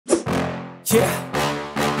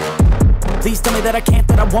Yeah. Please tell me that I can't,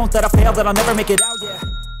 that I won't, that I fail, that I'll never make it out, yeah.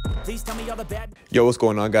 Please tell me all the bad. Yo, what's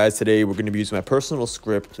going on, guys? Today we're going to be using my personal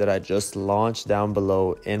script that I just launched down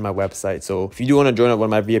below in my website. So if you do want to join one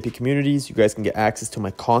of my VIP communities, you guys can get access to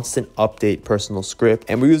my constant update personal script.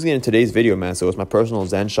 And we're using it in today's video, man. So it's my personal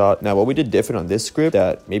Zen shot. Now, what we did different on this script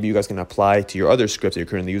that maybe you guys can apply to your other scripts that you're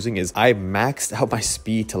currently using is I maxed out my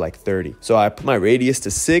speed to like 30. So I put my radius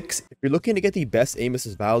to 6. If you're looking to get the best aim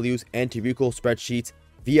assist values, anti-recoil spreadsheets,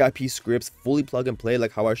 VIP scripts, fully plug and play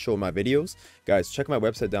like how I show in my videos, guys, check my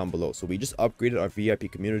website down below. So we just upgraded our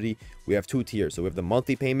VIP community. We have 2 tiers. So we have the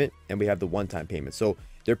monthly payment and we have the one-time payment. So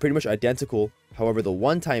they're pretty much identical. However, the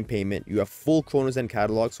one-time payment, you have full Cronus Zen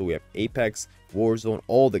catalog. So we have Apex, Warzone,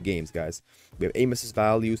 all the games, guys. We have aim assist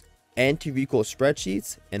values, anti-recoil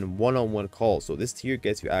spreadsheets, and one-on-one calls. So this tier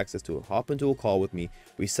gets you access to hop into a call with me.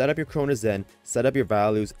 We set up your Cronus Zen, set up your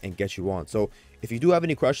values, and get you on. So if you do have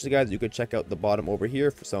any questions, guys, you can check out the bottom over here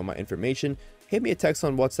for some of my information. Hit me a text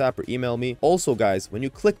on WhatsApp or email me. Also, guys, when you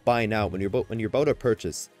click buy now, when you're about to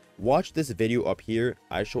purchase, watch this video up here.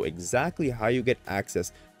 I show exactly how you get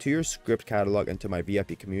access to your script catalog and to my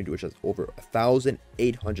VIP community, which has over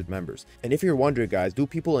 1,800 members. And if you're wondering, guys, do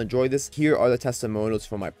people enjoy this? Here are the testimonials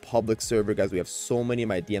from my public server, guys. We have so many of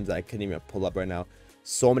my DMs that I couldn't even pull up right now.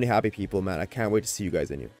 So many happy people, man. I can't wait to see you guys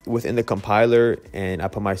in here. Within the compiler, and I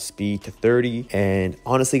put my speed to 30. And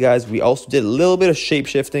honestly, guys, we also did a little bit of shape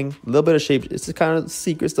shifting, a little bit of shape. It's the kind of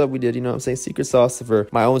secret stuff we did, you know what I'm saying? Secret sauce for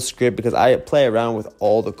my own script, because I play around with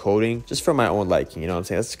all the coding just for my own liking, you know what I'm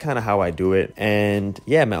saying? That's kind of how I do it. And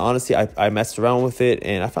yeah, man, honestly, I messed around with it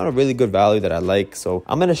and I found a really good value that I like. So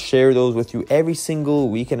I'm going to share those with you every single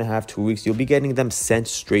week and a half, 2 weeks. You'll be getting them sent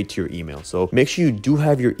straight to your email. So make sure you do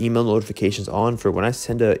have your email notifications on for when I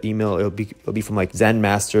send an email. It'll be from like Zen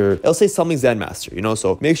Master. It'll say something Zen Master, you know?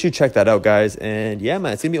 So make sure you check that out, guys. And yeah,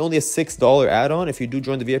 man, it's gonna be only a $6 add-on if you do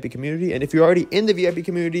join the VIP community. And if you're already in the VIP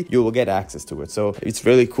community, you will get access to it. So it's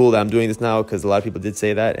really cool that I'm doing this now, because a lot of people did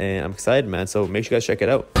say that, and I'm excited, man. So make sure you guys check it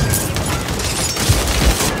out.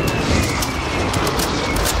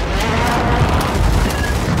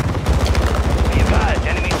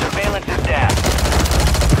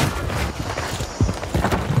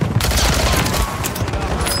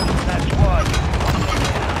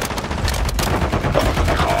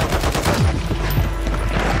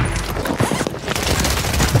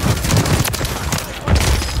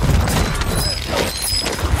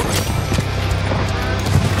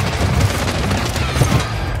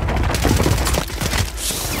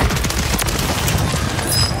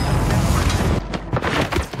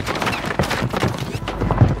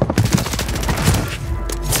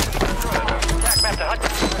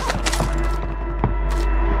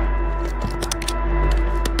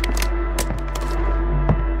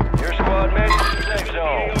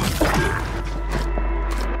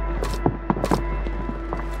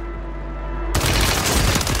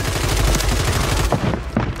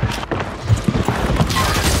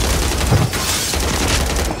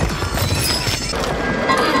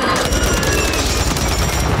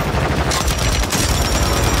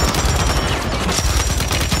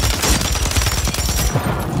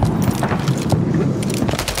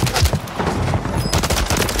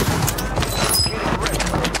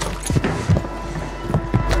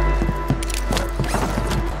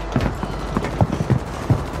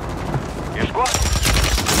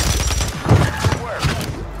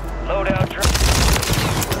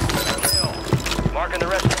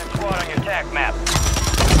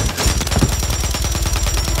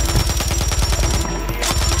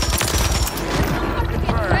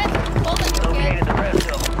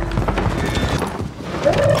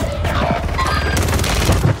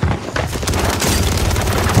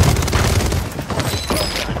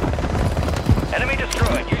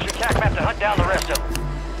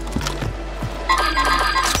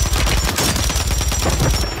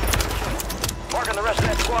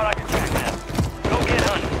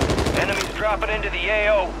 Drop it into the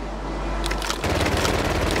AO.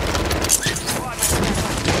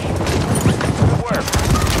 Good work.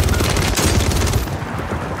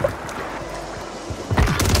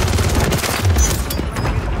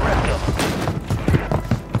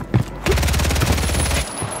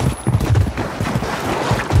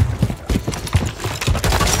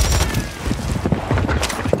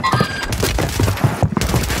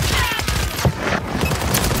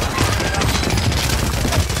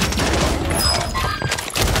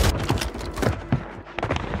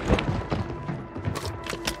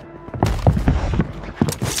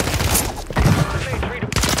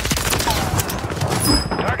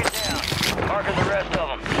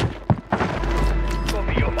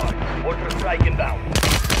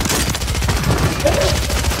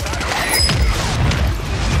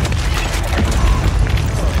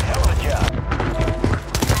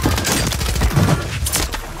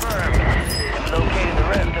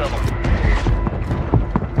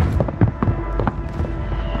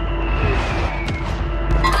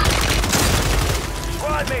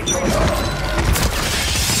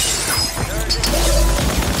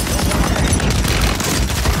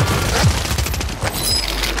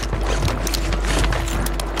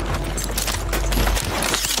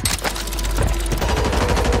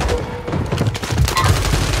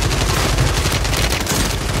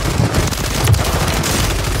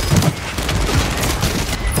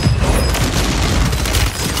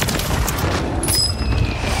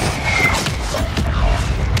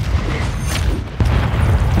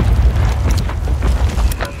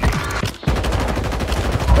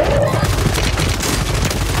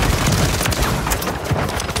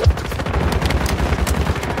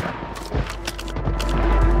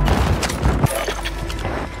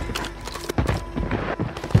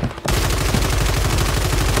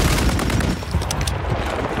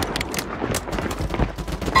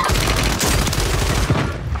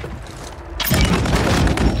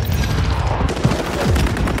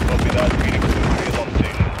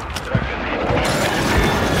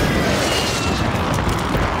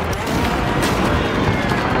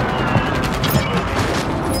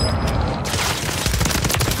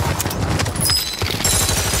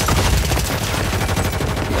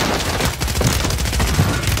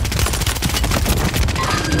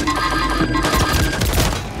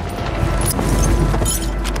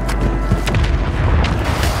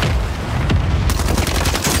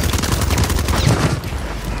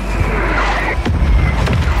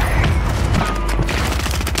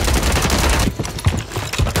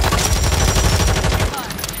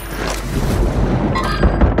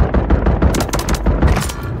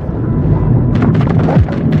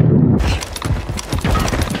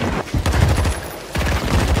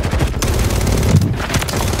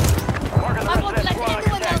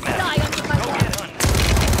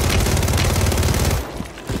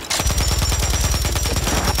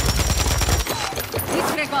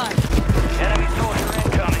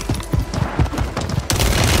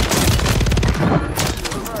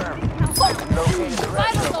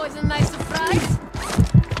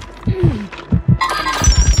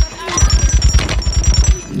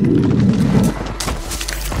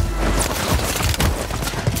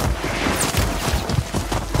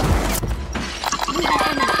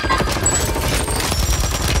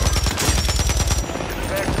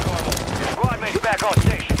 back on